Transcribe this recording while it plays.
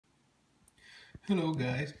Hello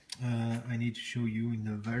guys, I need to show you in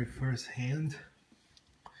the very first hand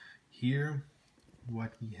here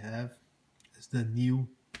what we have is the new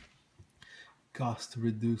cost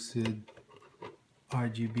reduced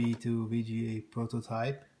RGB to VGA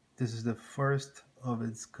prototype. This is the first of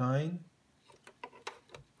its kind.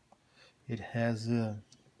 It has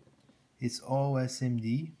it's all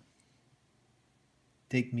SMD.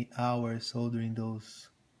 Take me hours soldering those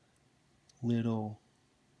little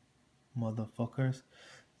motherfuckers,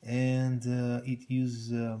 and it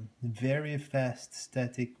uses very fast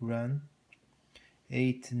static run,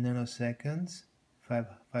 8 nanoseconds,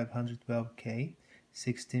 512K,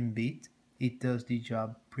 16-bit. It does the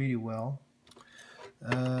job pretty well.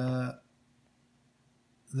 The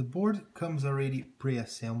board comes already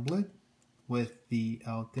pre-assembled with the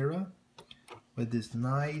Altera, with this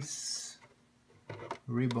nice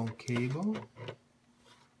ribbon cable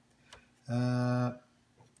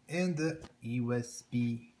and the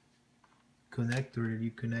USB connector that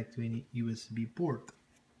you connect to any USB port.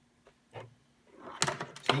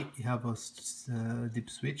 See, you have a dip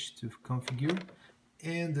switch to configure,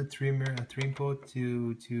 and the trimmer, a trim pot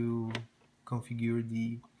to configure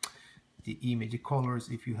the image, the colors,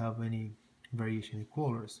 if you have any variation in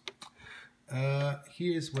colors.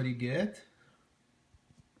 Here's what you get.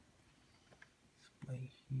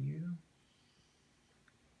 Display here.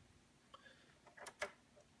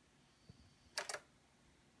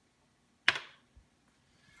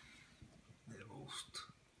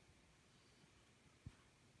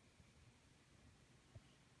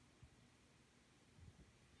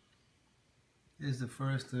 This is the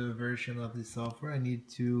first version of the software. I need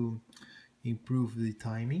to improve the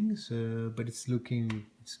timings, but it's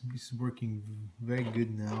working very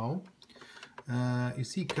good now. You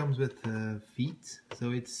see, it comes with feet, so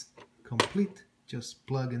it's complete, just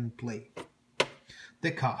plug and play. The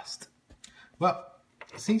cost, well,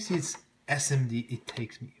 since it's SMD, it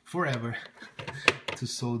takes me forever to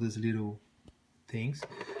solve these little things.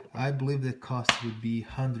 I believe the cost would be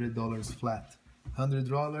 $100 flat.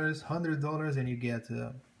 $100, and you get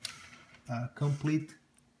a complete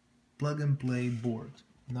plug and play board.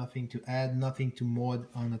 Nothing to add, nothing to mod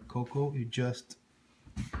on a Coco. You just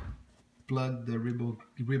plug the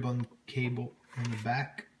ribbon cable on the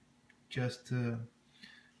back. Just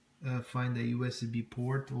find a USB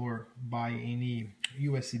port or buy any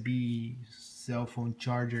USB cell phone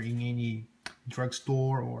charger in any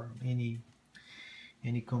drugstore or any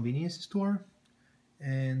convenience store,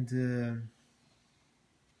 and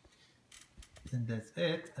that's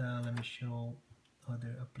it. Let me show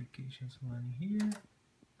other applications running here.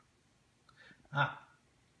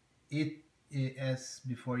 As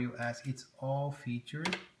before you ask, it's all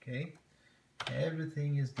featured. Okay,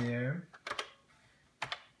 everything is there.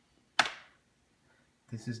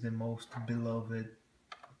 This is the most beloved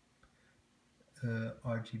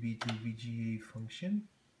RGB to VGA function.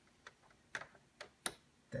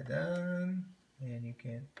 Ta-da! And you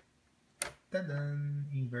can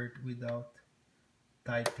invert without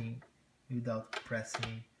typing, without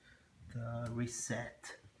pressing the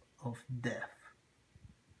reset of death.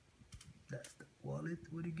 That's the wallet.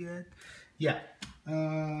 What do you get? Yeah.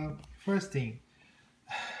 First thing,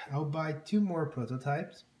 I'll buy 2 more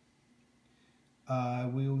prototypes. I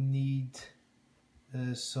will need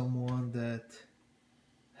someone that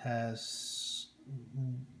has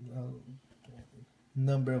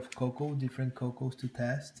number of different Cocos to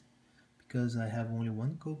test, because I have only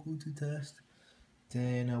 1 Coco to test.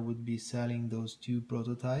 Then I would be selling those 2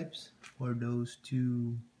 prototypes for those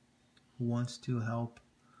 2 who wants to help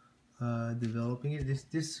developing it.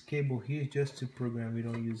 This cable here is just to program. We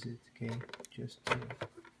don't use it, okay? Just to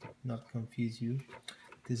not confuse you.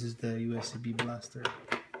 This is the USB blaster,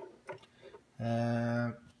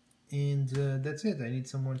 and that's it. I need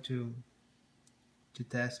someone to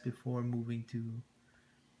test before moving to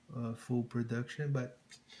full production. But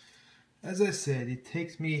as I said, it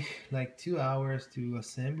takes me like 2 hours to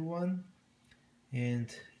assemble one, and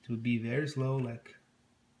it will be very slow, like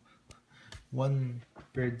 1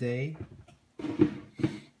 per day,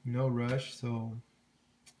 no rush. So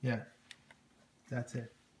yeah, that's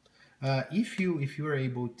it. If you are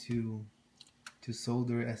able to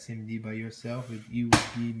solder SMD by yourself, you'd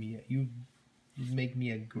make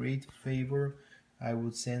me a great favor. I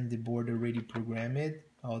would send the board already programmed,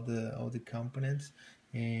 all the components,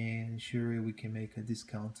 and sure we can make a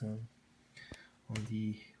discount on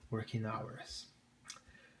the working hours.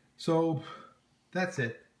 So that's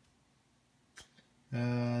it.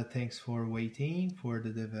 Thanks for waiting for the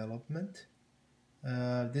development.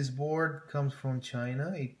 This board comes from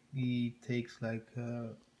China. It takes like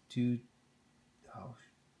 2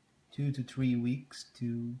 2 to 3 weeks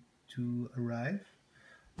to arrive.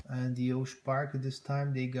 And the Ospark this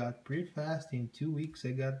time they got pretty fast. In 2 weeks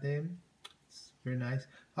I got them. It's very nice.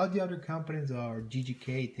 All the other companies are GGK.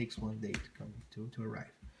 It takes 1 day to come to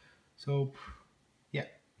arrive. So yeah,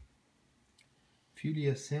 fully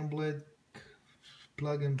assembled,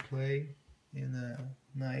 plug and play in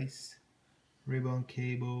a nice ribbon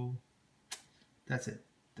cable. That's it.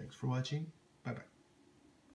 Thanks for watching. Bye bye.